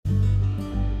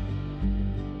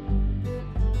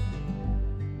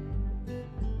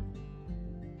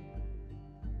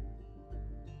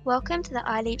Welcome to the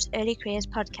iLEAPS Early Careers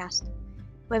podcast,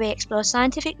 where we explore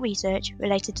scientific research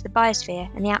related to the biosphere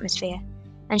and the atmosphere,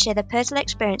 and share the personal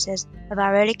experiences of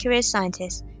our early careers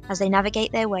scientists as they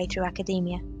navigate their way through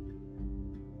academia.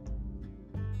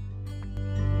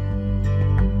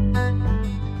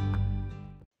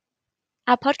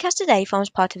 Our podcast today forms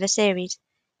part of a series,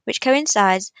 which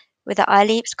coincides with the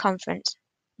iLEAPS conference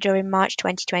during March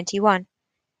 2021,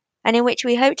 and in which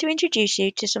we hope to introduce you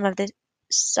to some of the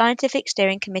Scientific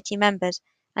Steering Committee members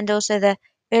and also the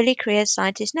Early Careers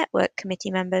Scientist Network Committee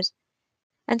members,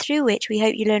 and through which we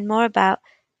hope you learn more about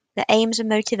the aims and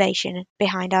motivation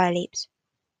behind iLEAPS.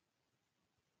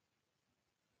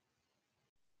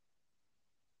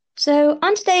 So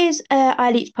on today's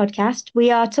iLEAPS podcast,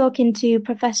 we are talking to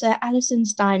Professor Allison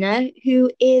Steiner, who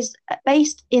is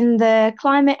based in the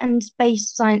Climate and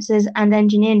Space Sciences and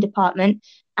Engineering Department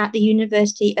at the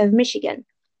University of Michigan.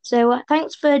 So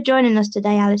thanks for joining us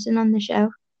today, Alison, on the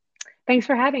show. Thanks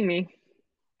for having me.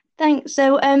 Thanks.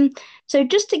 So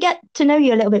just to get to know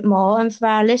you a little bit more, and for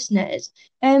our listeners,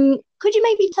 could you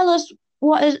maybe tell us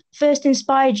what has first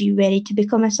inspired you really to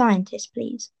become a scientist,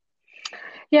 please?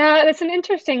 Yeah, that's an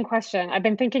interesting question. I've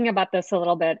been thinking about this a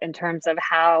little bit in terms of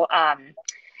how,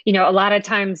 a lot of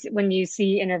times when you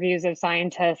see interviews of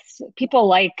scientists, I feel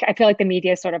like the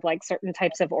media sort of like certain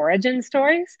types of origin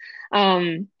stories.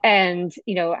 We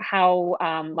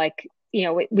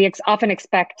often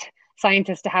expect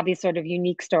scientists to have these sort of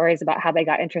unique stories about how they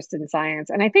got interested in science.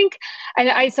 And I think,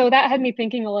 so that had me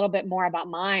thinking a little bit more about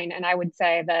mine. And I would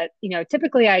say that,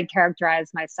 typically I'd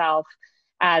characterize myself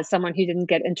as someone who didn't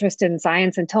get interested in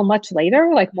science until much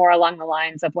later, like more along the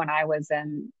lines of when I was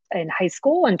in high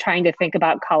school and trying to think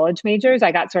about college majors.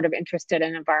 I got sort of interested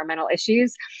in environmental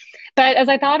issues. But as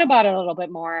I thought about it a little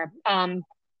bit more, I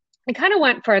kind of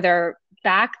went further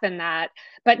back than that,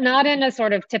 but not in a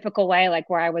sort of typical way, like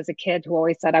where I was a kid who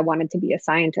always said I wanted to be a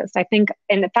scientist. I think,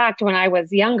 in fact, when I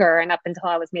was younger and up until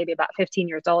I was maybe about 15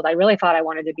 years old, I really thought I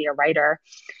wanted to be a writer.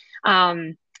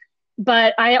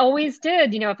 But I always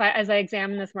did, as I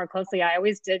examine this more closely, I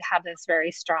always did have this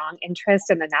very strong interest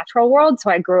in the natural world.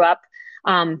 So I grew up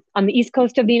on the East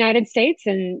Coast of the United States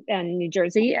in New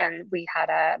Jersey. And we had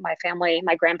my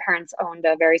grandparents owned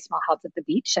a very small house at the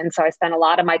beach. And so I spent a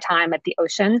lot of my time at the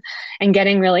ocean and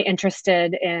getting really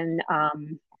interested in,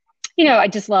 I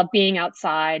just love being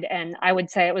outside. And I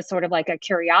would say it was sort of like a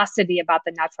curiosity about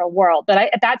the natural world. But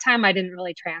at that time, I didn't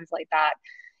really translate that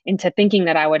into thinking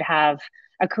that I would have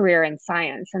a career in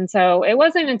science. And so it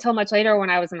wasn't until much later when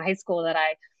I was in high school that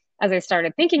as I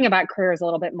started thinking about careers a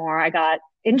little bit more, I got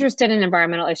interested in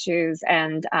environmental issues.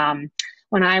 And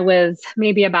when I was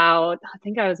I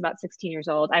think I was about 16 years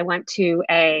old, I went to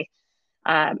a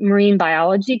marine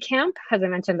biology camp. As I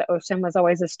mentioned, the ocean was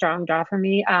always a strong draw for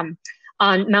me, on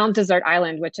Mount Desert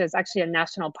Island, which is actually a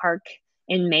national park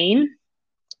in Maine.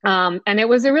 And it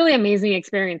was a really amazing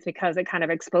experience because it kind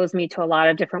of exposed me to a lot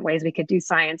of different ways we could do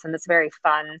science in this very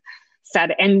fun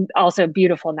set and also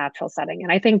beautiful natural setting.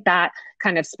 And I think that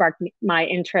kind of sparked my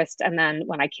interest. And then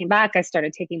when I came back, I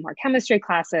started taking more chemistry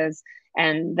classes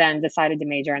and then decided to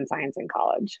major in science in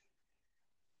college.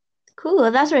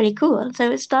 Cool. That's really cool.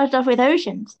 So it started off with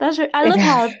oceans. I love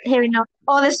how hearing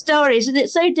all the stories, and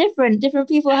it's so different. Different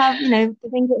people have, the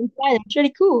things that inspire them. It's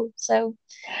really cool. So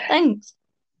thanks.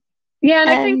 Yeah,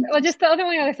 and I think just the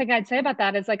other thing I'd say about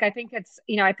that is I think it's,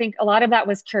 I think a lot of that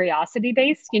was curiosity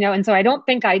based, and so I don't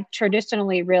think I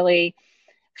traditionally really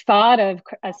thought of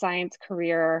a science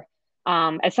career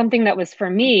as something that was for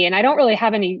me. And I don't really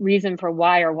have any reason for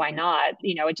why or why not,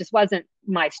 it just wasn't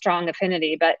my strong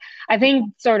affinity. But I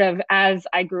think sort of as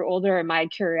I grew older, my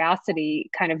curiosity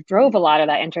kind of drove a lot of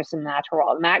that interest in the natural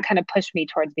world. And that kind of pushed me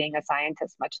towards being a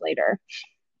scientist much later.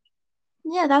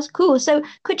 Yeah, that's cool. So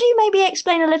could you maybe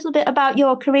explain a little bit about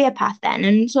your career path then,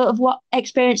 and sort of what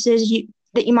experiences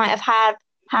that you might have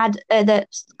had that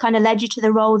kind of led you to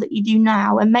the role that you do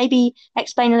now, and maybe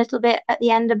explain a little bit at the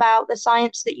end about the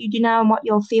science that you do now and what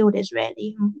your field is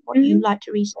really, and what you like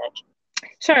to research?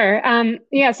 Sure.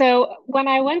 So when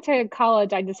I went to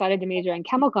college, I decided to major in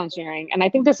chemical engineering. And I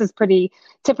think this is pretty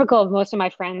typical of most of my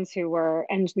friends who were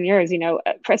engineers,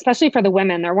 especially for the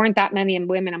women. There weren't that many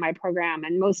women in my program.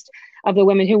 And most of the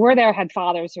women who were there had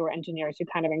fathers who were engineers who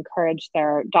kind of encouraged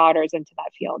their daughters into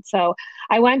that field. So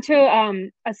I went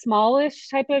to a smallish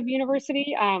type of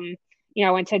university. I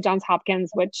went to Johns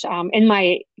Hopkins, which in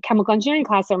my chemical engineering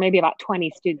class, there were maybe about 20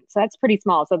 students. So that's pretty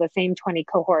small. So the same 20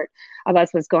 cohort of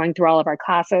us was going through all of our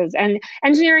classes. And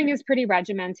engineering is pretty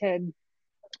regimented.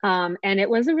 And it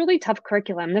was a really tough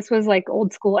curriculum. This was like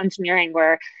old school engineering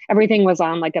where everything was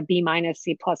on like a B-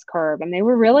 C+ curve. And it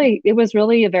was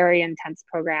really a very intense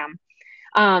program.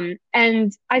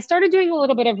 And I started doing a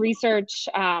little bit of research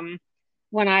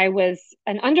when I was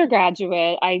an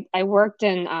undergraduate. I worked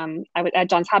in, I was at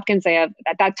Johns Hopkins. They have,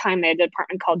 at that time, they had a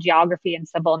department called Geography and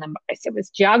Civil, and it was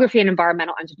Geography and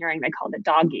Environmental Engineering. They called it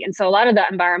DOGGE. And so a lot of the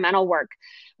environmental work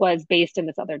was based in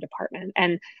this other department.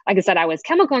 And like I said, I was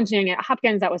chemical engineering at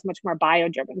Hopkins. That was much more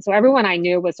bio-driven. So everyone I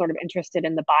knew was sort of interested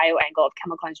in the bio angle of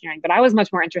chemical engineering, but I was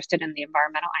much more interested in the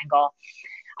environmental angle.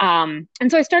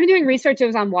 And so I started doing research. It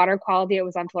was on water quality. It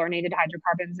was on fluorinated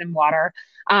hydrocarbons in water.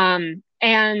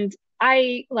 And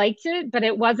I liked it, but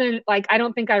it wasn't like, I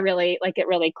don't think I really, like, it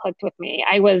really clicked with me.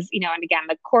 I was, and again,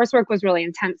 the coursework was really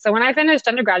intense. So when I finished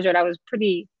undergraduate, I was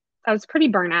pretty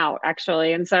burnt out,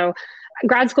 actually. And so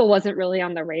grad school wasn't really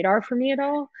on the radar for me at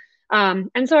all.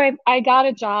 And so I got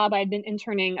a job. I'd been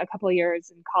interning a couple of years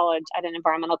in college at an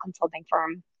environmental consulting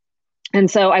firm.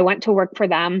 And so I went to work for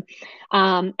them.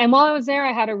 And while I was there,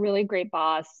 I had a really great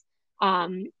boss.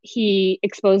 He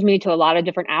exposed me to a lot of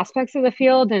different aspects of the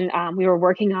field. And we were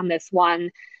working on this one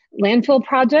landfill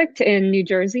project in New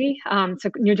Jersey. So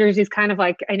New Jersey is kind of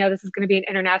like, I know this is going to be an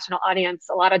international audience.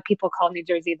 A lot of people call New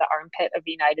Jersey the armpit of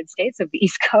the United States, of the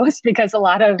East Coast, because a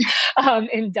lot of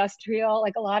industrial,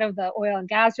 like a lot of the oil and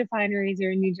gas refineries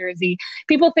are in New Jersey.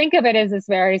 People think of it as this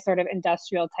very sort of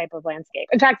industrial type of landscape.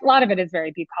 In fact, a lot of it is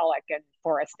very bucolic and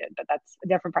forested, but that's a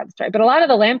different part of the story. But a lot of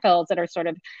the landfills that are sort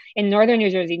of in northern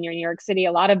New Jersey, near New York City,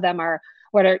 a lot of them are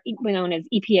what are known as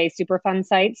EPA Superfund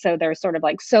sites. So they're sort of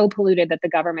like so polluted that the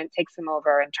government takes them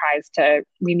over and tries to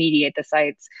remediate the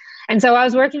sites. And so I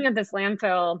was working at this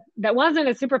landfill that wasn't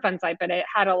a Superfund site, but it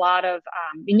had a lot of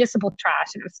municipal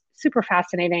trash. And it was super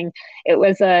fascinating. It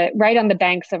was right on the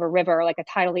banks of a river, like a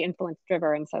tidally influenced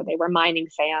river. And so they were mining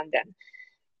sand, and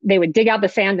they would dig out the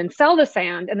sand and sell the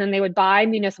sand. And then they would buy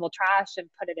municipal trash and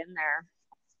put it in there.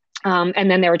 And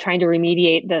then they were trying to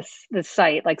remediate this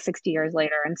site like 60 years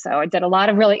later. And so I did a lot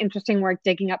of really interesting work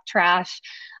digging up trash.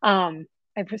 I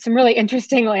have some really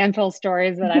interesting landfill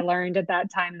stories that I learned at that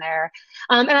time there.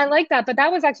 And I like that. But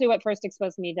that was actually what first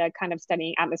exposed me to kind of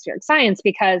studying atmospheric science,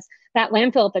 because that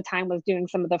landfill at the time was doing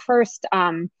some of the first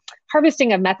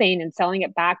harvesting of methane and selling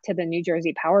it back to the New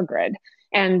Jersey power grid.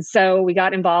 And so we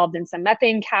got involved in some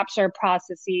methane capture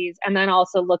processes, and then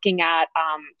also looking at,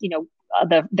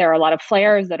 there are a lot of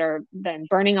flares that are then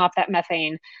burning off that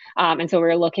methane. And so we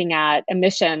were looking at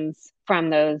emissions from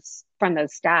those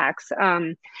stacks.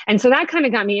 And so that kind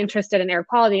of got me interested in air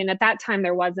quality. And at that time,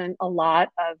 there wasn't a lot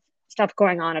of stuff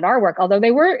going on at our work, although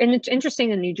they were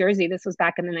interesting in New Jersey. This was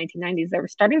back in the 1990s. They were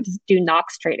starting to do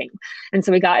NOx trading. And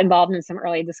so we got involved in some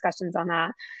early discussions on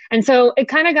that. And so it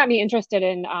kind of got me interested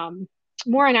in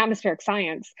more in atmospheric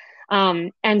science.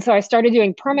 And so I started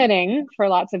doing permitting for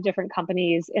lots of different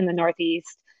companies in the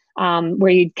Northeast,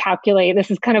 where you'd calculate, this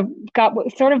is kind of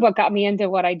what got me into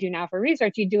what I do now for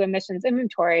research. You do emissions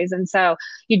inventories. And so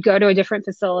you'd go to a different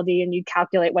facility and you'd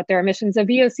calculate what their emissions of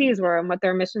VOCs were and what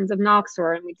their emissions of NOx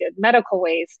were. And we did medical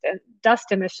waste and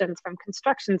dust emissions from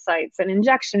construction sites and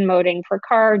injection molding for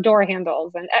car door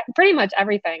handles and pretty much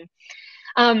everything.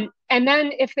 And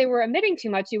then if they were emitting too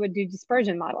much, you would do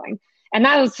dispersion modeling. And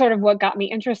that was sort of what got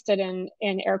me interested in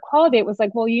air quality. It was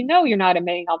like, well, you're not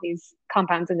emitting all these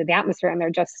compounds into the atmosphere, and they're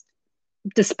just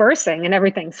dispersing and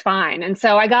everything's fine. And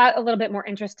so I got a little bit more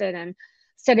interested in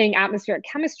studying atmospheric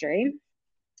chemistry.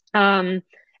 And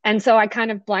so I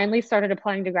kind of blindly started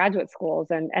applying to graduate schools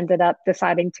and ended up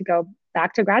deciding to go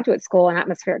back to graduate school in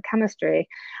atmospheric chemistry.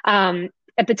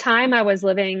 At the time I was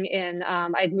living in,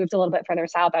 I'd moved a little bit further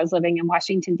south. I was living in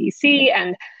Washington, D.C.,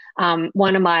 and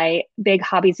one of my big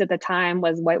hobbies at the time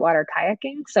was whitewater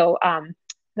kayaking. So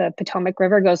the Potomac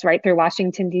River goes right through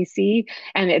Washington, D.C.,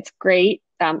 and it's great.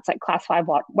 It's like class 5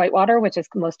 whitewater, which is,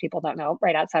 most people don't know,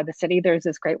 right outside the city, there's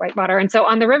this great whitewater. And so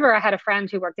on the river, I had a friend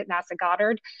who worked at NASA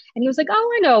Goddard, and he was like,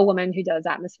 oh, I know a woman who does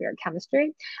atmospheric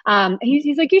chemistry.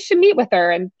 He's like, you should meet with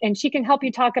her, and she can help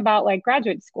you talk about like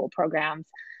graduate school programs.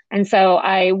 And so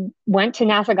I went to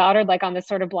NASA Goddard, like on this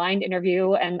sort of blind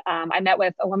interview. And I met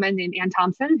with a woman named Ann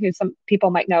Thompson, who some people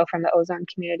might know from the ozone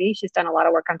community. She's done a lot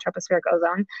of work on tropospheric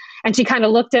ozone. And she kind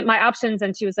of looked at my options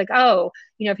and she was like, oh,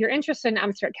 if you're interested in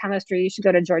atmospheric chemistry, you should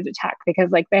go to Georgia Tech,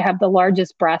 because like they have the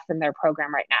largest breadth in their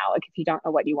program right now. Like if you don't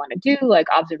know what you want to do, like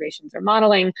observations or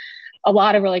modeling, a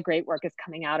lot of really great work is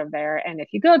coming out of there. And if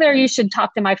you go there, you should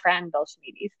talk to my friend, Bill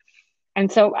Schmiedes. And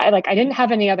so I didn't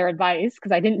have any other advice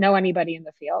because I didn't know anybody in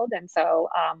the field. And so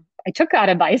I took that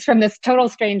advice from this total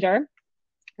stranger.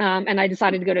 And I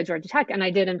decided to go to Georgia Tech. And I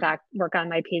did, in fact, work on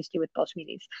my PhD with Bill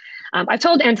Schmiedes. I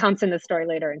told Ann Thompson this story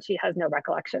later, and she has no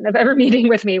recollection of ever meeting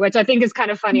with me, which I think is kind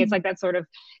of funny. It's like that sort of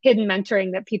hidden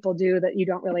mentoring that people do that you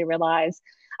don't really realize.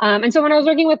 And so when I was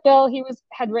working with Bill,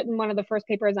 had written one of the first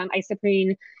papers on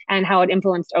isoprene and how it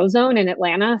influenced ozone in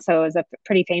Atlanta. So it was a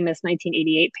pretty famous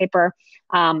 1988 paper.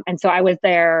 And so I was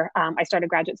there. I started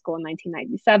graduate school in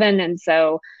 1997. And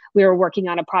so we were working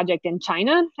on a project in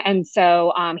China. And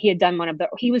so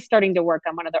he was starting to work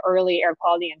on one of the early air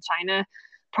quality in China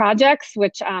projects,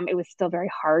 which it was still very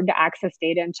hard to access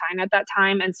data in China at that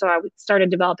time. And so I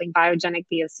started developing biogenic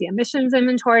VOC emissions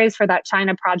inventories for that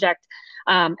China project.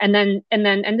 And then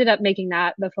ended up making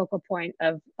that the focal point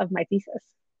of my thesis.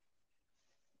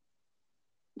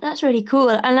 That's really cool.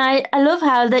 And I love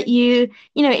how that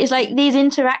it's like these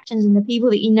interactions and the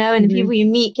people that you know and the people you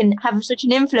meet can have such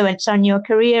an influence on your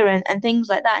career and things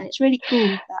like that. And it's really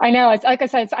cool. I know. It's like I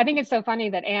said, I think it's so funny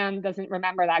that Anne doesn't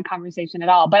remember that conversation at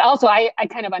all. But also I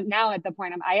kind of now at the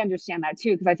point I understand that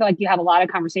too, because I feel like you have a lot of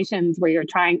conversations where you're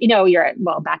trying,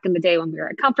 back in the day when we were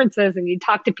at conferences and you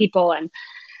talk to people and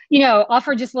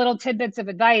offer just little tidbits of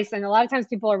advice. And a lot of times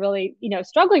people are really,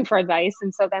 struggling for advice.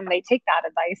 And so then they take that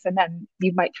advice and then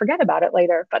you might forget about it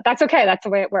later, but that's okay. That's the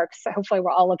way it works. So hopefully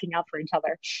we're all looking out for each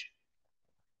other.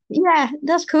 Yeah,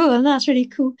 that's cool. That's really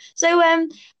cool. So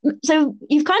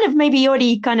you've kind of maybe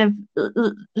already kind of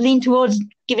leaned towards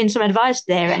giving some advice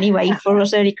there anyway for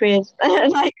us early careers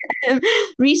like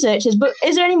researchers. But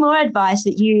is there any more advice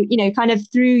that kind of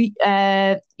through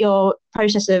your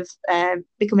process of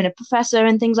becoming a professor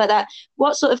and things like that?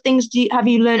 What sort of things have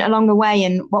you learned along the way,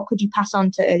 and what could you pass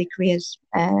on to early careers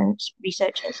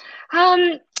researchers?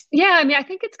 Yeah, I mean, I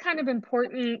think it's kind of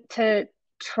important to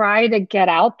try to get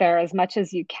out there as much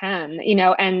as you can,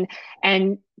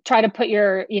 and try to put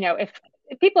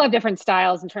if people have different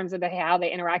styles in terms of how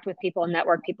they interact with people and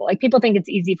network people. Like people think it's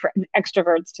easy for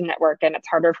extroverts to network and it's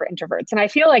harder for introverts. And I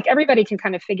feel like everybody can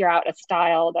kind of figure out a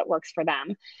style that works for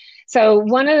them. So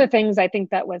one of the things I think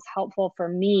that was helpful for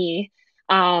me,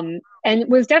 and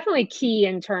was definitely key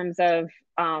in terms of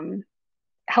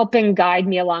helping guide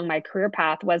me along my career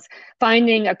path, was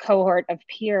finding a cohort of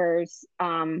peers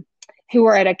who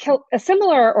are at a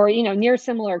similar or, near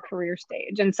similar career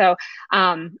stage. And so,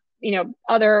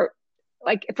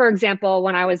 like, for example,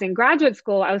 when I was in graduate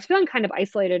school, I was feeling kind of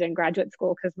isolated in graduate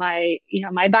school because my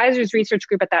advisor's research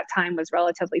group at that time was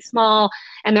relatively small.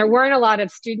 And there weren't a lot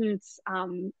of students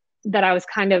that I was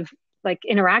kind of like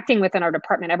interacting with in our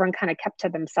department. Everyone kind of kept to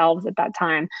themselves at that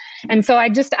time. And so I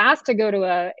just asked to go to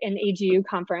an AGU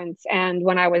conference. And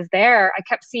when I was there, I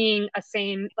kept seeing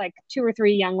like 2 or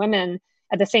 3 young women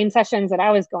at the same sessions that I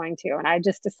was going to. And I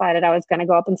just decided I was going to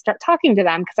go up and start talking to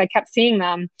them because I kept seeing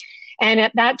them.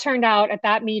 And that turned out at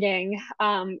that meeting,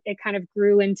 it kind of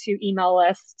grew into email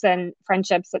lists and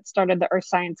friendships that started the Earth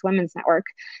Science Women's Network,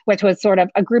 which was sort of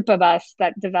a group of us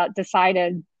that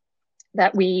decided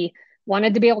that we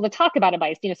wanted to be able to talk about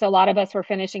advice. So a lot of us were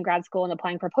finishing grad school and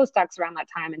applying for postdocs around that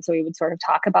time. And so we would sort of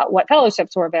talk about what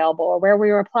fellowships were available or where we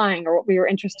were applying or what we were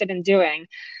interested in doing.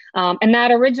 And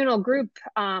that original group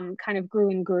kind of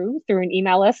grew and grew through an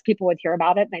email list. People would hear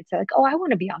about it and they'd say like, oh, I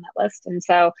want to be on that list. And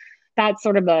so that's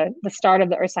sort of the start of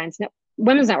the Earth Science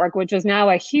Women's Network, which is now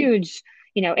a huge,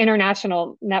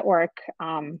 international network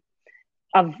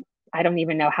of, I don't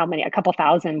even know how many, a couple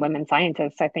thousand women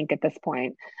scientists, I think at this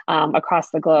point,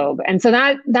 across the globe. And so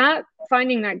that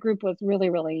finding that group was really,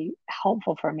 really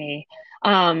helpful for me.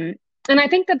 And I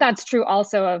think that that's true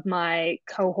also of my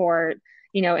cohort,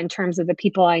 in terms of the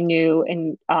people I knew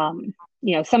and,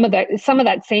 some of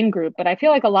that same group, but I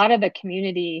feel like a lot of the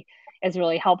community is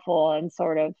really helpful in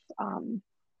sort of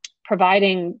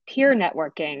providing peer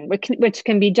networking, which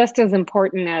can be just as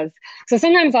important as, so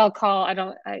sometimes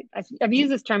I've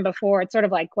used this term before. It's sort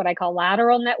of like what I call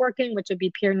lateral networking, which would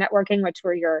be peer networking, which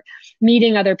where you're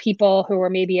meeting other people who are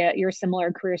maybe at your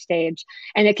similar career stage.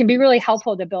 And it can be really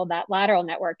helpful to build that lateral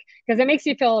network because it makes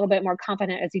you feel a little bit more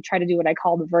confident as you try to do what I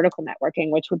call the vertical networking,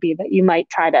 which would be that you might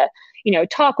try to,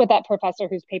 talk with that professor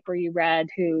whose paper you read,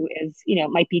 who is,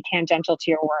 might be tangential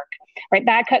to your work, right?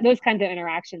 Those kinds of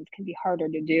interactions can be harder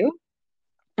to do.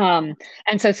 And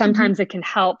so sometimes it can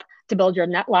help to build your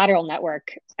lateral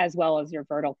network as well as your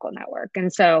vertical network.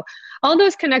 And so all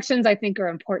those connections I think are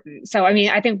important. So, I mean,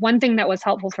 I think one thing that was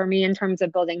helpful for me in terms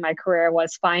of building my career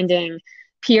was finding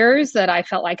peers that I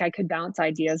felt like I could bounce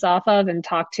ideas off of and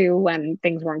talk to when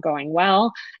things weren't going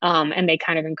well. And they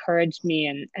kind of encouraged me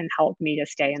and helped me to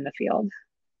stay in the field.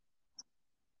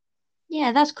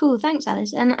 Yeah, that's cool. Thanks,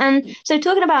 Alice. And so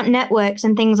talking about networks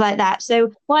and things like that.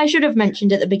 So what I should have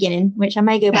mentioned at the beginning, which I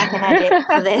may go back and edit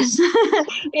for this,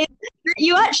 is that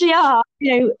you actually are,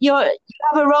 you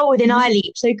have a role within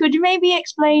iLEAPS. So could you maybe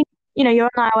explain you're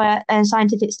on our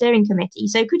scientific steering committee.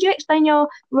 So could you explain your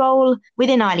role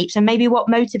within iLEAPS and maybe what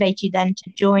motivated you then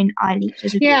to join iLEAPS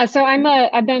as a group? Yeah, so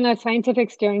I've been a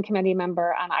scientific steering committee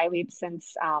member on iLEAPS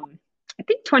since I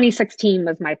think 2016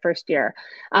 was my first year.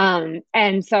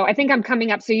 And so I think I'm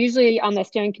coming up. So usually on the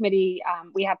steering committee,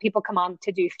 we have people come on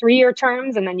to do 3-year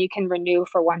terms, and then you can renew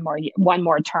for one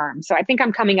more term. So I think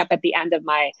I'm coming up at the end of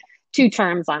my 2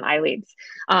 terms on iLEAPS.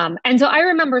 And so I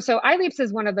remember, so iLEAPS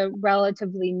is one of the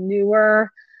relatively newer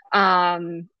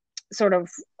sort of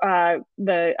a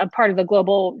part of the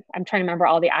global, I'm trying to remember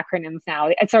all the acronyms now.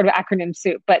 It's sort of acronym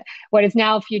soup, but what is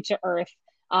now Future Earth.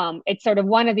 It's sort of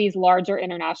one of these larger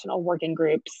international working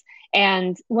groups.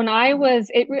 And when I was,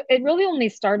 it really only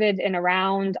started in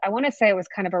around, I want to say it was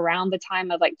kind of around the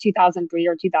time of like 2003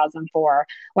 or 2004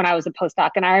 when I was a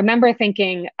postdoc. And I remember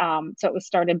thinking, so it was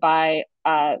started by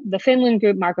the Finland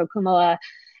group, Marco Kumala,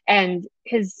 and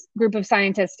his group of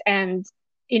scientists. And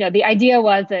the idea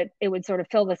was that it would sort of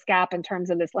fill this gap in terms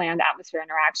of this land-atmosphere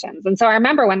interactions. And so I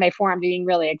remember when they formed being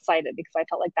really excited because I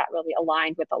felt like that really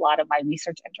aligned with a lot of my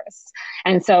research interests.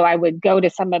 And so I would go to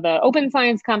some of the open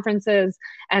science conferences,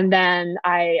 and then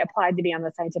I applied to be on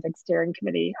the scientific steering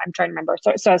committee. I'm trying to remember,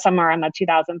 so somewhere in the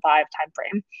 2005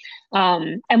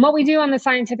 timeframe. And what we do on the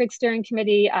scientific steering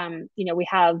committee, we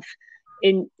have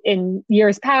in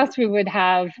years past, we would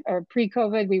have, or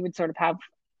pre-COVID, we would sort of have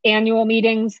annual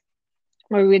meetings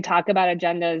where we would talk about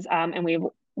agendas, and we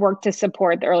worked to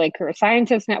support the Early Career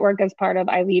Scientist Network as part of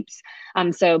iLEAPS.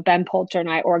 So Ben Polcher and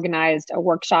I organized a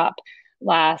workshop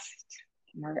last,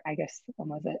 or I guess, when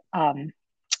was it?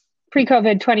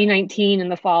 Pre-COVID 2019 in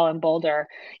the fall in Boulder,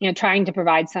 trying to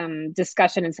provide some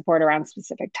discussion and support around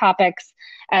specific topics,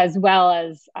 as well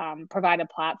as provide a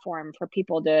platform for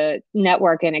people to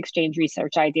network and exchange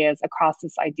research ideas across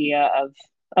this idea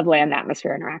of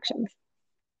land-atmosphere interactions.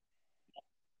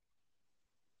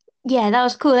 Yeah, that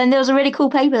was cool. And there was a really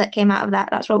cool paper that came out of that.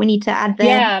 That's what we need to add there.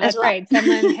 Yeah, that's right.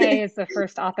 Sunlin Hay is the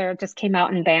first author. It just came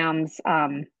out in BAMS.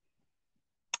 I'm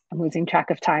losing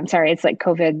track of time. Sorry, it's like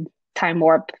COVID time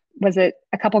warp. Was it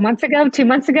a couple months ago, 2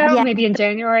 months ago, yeah. Maybe in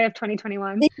January of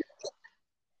 2021?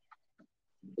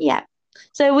 Yeah.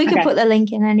 So we can put the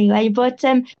link in anyway. But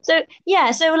so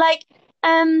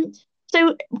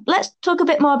let's talk a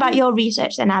bit more about your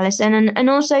research then, Alison, and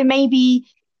also maybe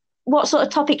what sort of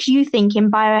topics you think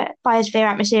in biosphere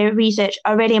atmosphere research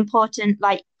are really important,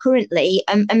 like currently,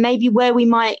 and maybe where we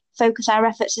might focus our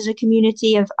efforts as a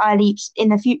community of iLEAPS in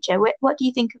the future. What do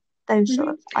you think of those sort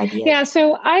of ideas? Yeah,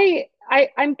 so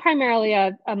I'm primarily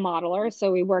a modeler.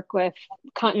 So we work with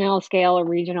continental scale or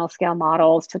regional scale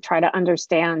models to try to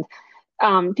understand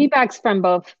feedbacks from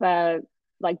both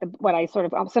what I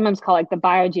sort of sometimes call like the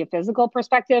biogeophysical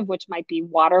perspective, which might be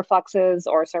water fluxes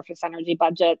or surface energy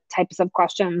budget types of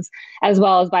questions, as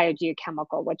well as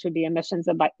biogeochemical, which would be emissions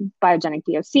of biogenic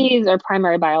VOCs or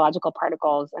primary biological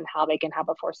particles and how they can have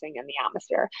a forcing in the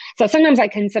atmosphere. So sometimes I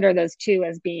consider those two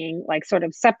as being like sort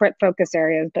of separate focus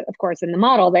areas, but of course in the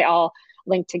model, they all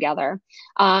link together.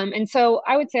 And so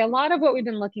I would say a lot of what we've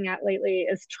been looking at lately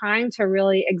is trying to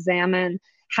really examine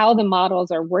how the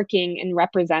models are working in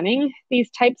representing these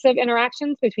types of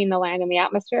interactions between the land and the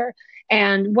atmosphere,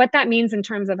 and what that means in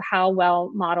terms of how well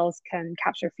models can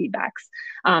capture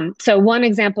feedbacks. So one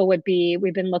example would be,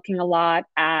 we've been looking a lot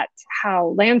at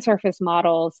how land surface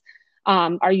models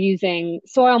are using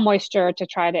soil moisture to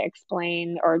try to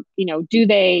explain, or,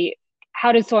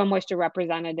 how does soil moisture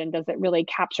represented, and does it really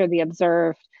capture the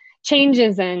observed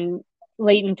changes in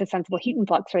latent to sensible heat and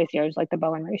flux ratios like the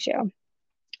Bowen ratio?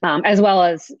 As well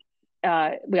as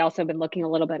we also have been looking a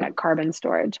little bit at carbon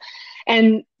storage.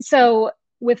 And so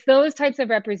with those types of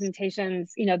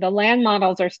representations, the land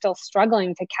models are still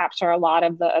struggling to capture a lot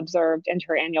of the observed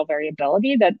interannual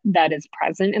variability that is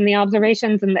present in the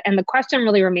observations. And the question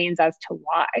really remains as to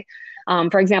why.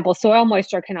 For example, soil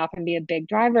moisture can often be a big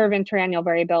driver of interannual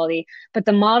variability, but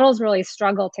the models really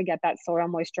struggle to get that soil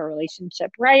moisture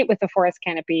relationship right with the forest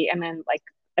canopy, and then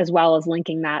as well as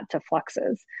linking that to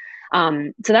fluxes.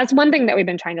 So that's one thing that we've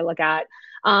been trying to look at.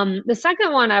 The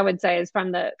second one I would say is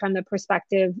from the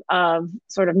perspective of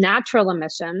sort of natural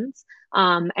emissions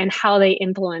and how they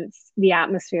influence the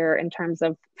atmosphere in terms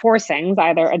of forcings,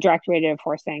 either a direct radiative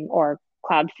forcing or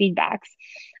cloud feedbacks.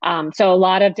 So a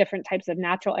lot of different types of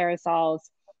natural aerosols.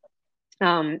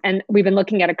 And we've been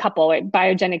looking at a couple,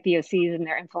 biogenic VOCs and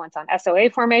their influence on SOA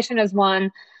formation is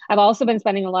one. I've also been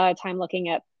spending a lot of time looking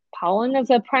at pollen as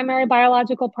a primary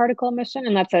biological particle emission,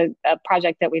 and that's a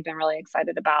project that we've been really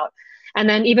excited about. And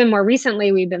then even more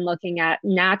recently, we've been looking at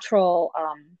natural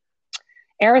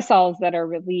aerosols that are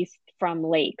released from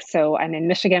lakes. So I'm in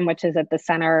Michigan, which is at the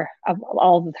center of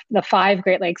all the 5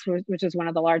 Great Lakes, which is one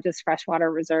of the largest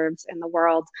freshwater reserves in the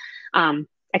world,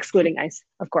 excluding ice,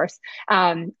 of course.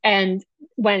 And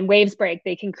when waves break,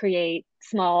 they can create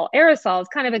small aerosols,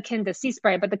 kind of akin to sea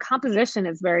spray, but the composition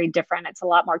is very different. It's a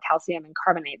lot more calcium and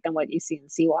carbonate than what you see in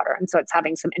seawater. And so it's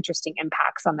having some interesting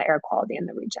impacts on the air quality in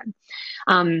the region.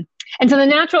 And so the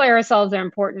natural aerosols are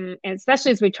important, and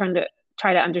especially as we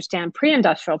try to understand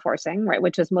pre-industrial forcing, right,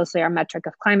 which is mostly our metric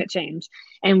of climate change.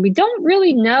 And we don't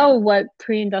really know what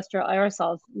pre-industrial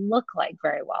aerosols look like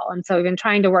very well. And so we've been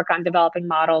trying to work on developing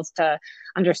models to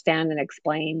understand and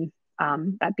explain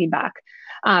that feedback.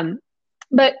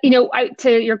 But,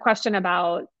 to your question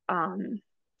about,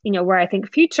 where I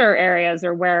think future areas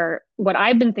or what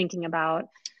I've been thinking about,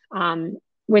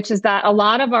 which is that a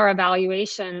lot of our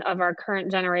evaluation of our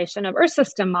current generation of Earth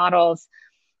system models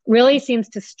really seems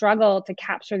to struggle to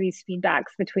capture these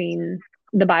feedbacks between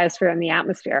the biosphere and the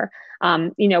atmosphere.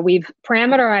 We've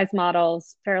parameterized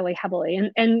models fairly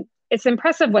heavily, and it's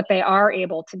impressive what they are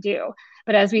able to do.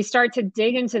 But as we start to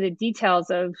dig into the details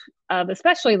of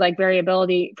especially like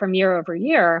variability from year over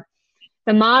year,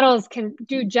 the models can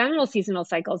do general seasonal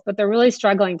cycles, but they're really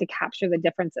struggling to capture the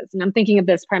differences. And I'm thinking of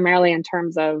this primarily in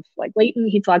terms of like latent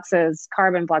heat fluxes,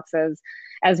 carbon fluxes,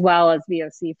 as well as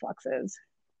VOC fluxes.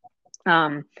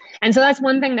 And so that's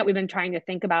one thing that we've been trying to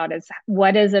think about is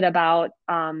what is it about,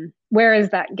 where is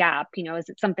that gap? Is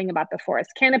it something about the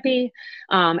forest canopy?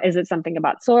 Is it something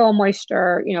about soil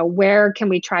moisture? Where can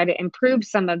we try to improve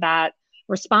some of that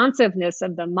responsiveness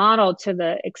of the model to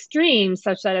the extreme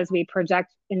such that as we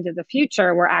project into the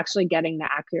future, we're actually getting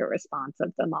the accurate response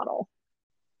of the model?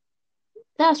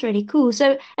 That's really cool.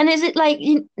 So, and is it like,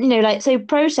 so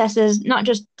processors, not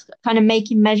just kind of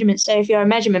making measurements. So if you're a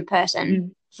measurement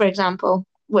person, for example,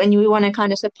 when you want to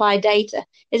kind of supply data,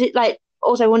 is it like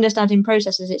also understanding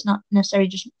processes? It's not necessarily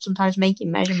just sometimes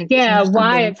making measurements. Yeah,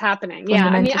 why it's happening. Yeah,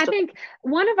 I mean, I think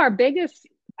one of our biggest,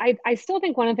 I still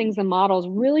think one of the things the models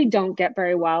really don't get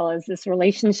very well is this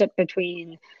relationship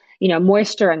between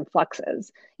moisture and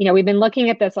fluxes. We've been looking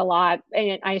at this a lot,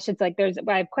 and I should say,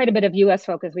 I have quite a bit of US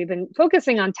focus. We've been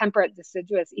focusing on temperate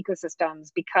deciduous ecosystems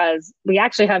because we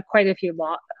actually have quite a few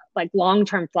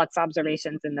long-term flux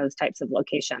observations in those types of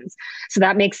locations. So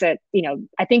that makes it,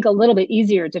 I think a little bit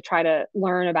easier to try to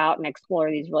learn about and explore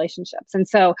these relationships. And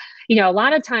so, a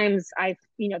lot of times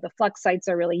the flux sites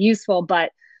are really useful,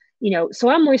 but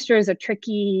soil moisture is a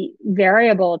tricky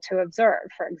variable to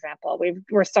observe. For example,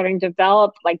 we're starting to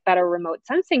develop better remote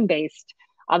sensing based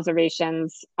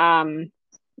observations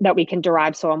that we can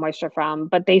derive soil moisture from,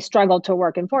 but they struggle to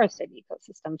work in forested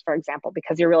ecosystems, for example,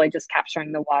 because you're really just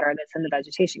capturing the water that's in the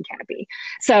vegetation canopy.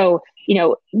 So,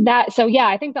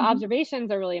 I think the observations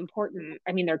are really important.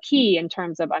 I mean, they're key in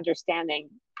terms of understanding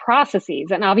processes.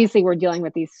 And obviously we're dealing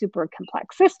with these super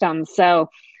complex systems.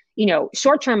 So,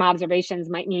 short-term observations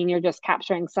might mean you're just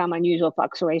capturing some unusual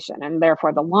fluctuation, and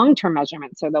therefore the long-term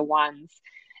measurements are the ones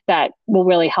that will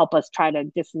really help us try to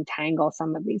disentangle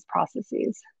some of these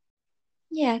processes.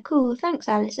 Yeah, cool. Thanks,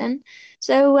 Allison.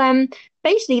 So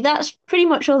basically, that's pretty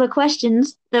much all the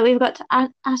questions that we've got to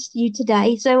ask you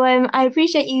today. So I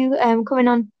appreciate you coming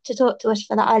on to talk to us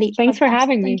for that iLEAPS Thanks podcast. for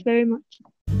having me. Thank you very much.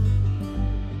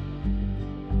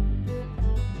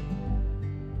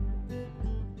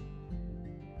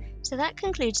 So that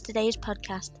concludes today's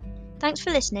podcast. Thanks for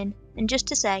listening, and just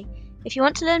to say, if you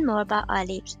want to learn more about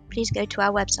iLEAPS, please go to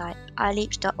our website,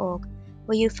 iLEAPS.org,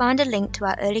 where you'll find a link to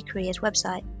our early careers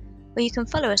website, or you can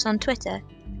follow us on Twitter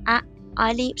at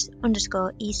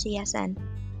iLEAPS_ECSN,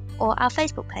 or our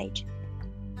Facebook page.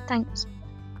 Thanks.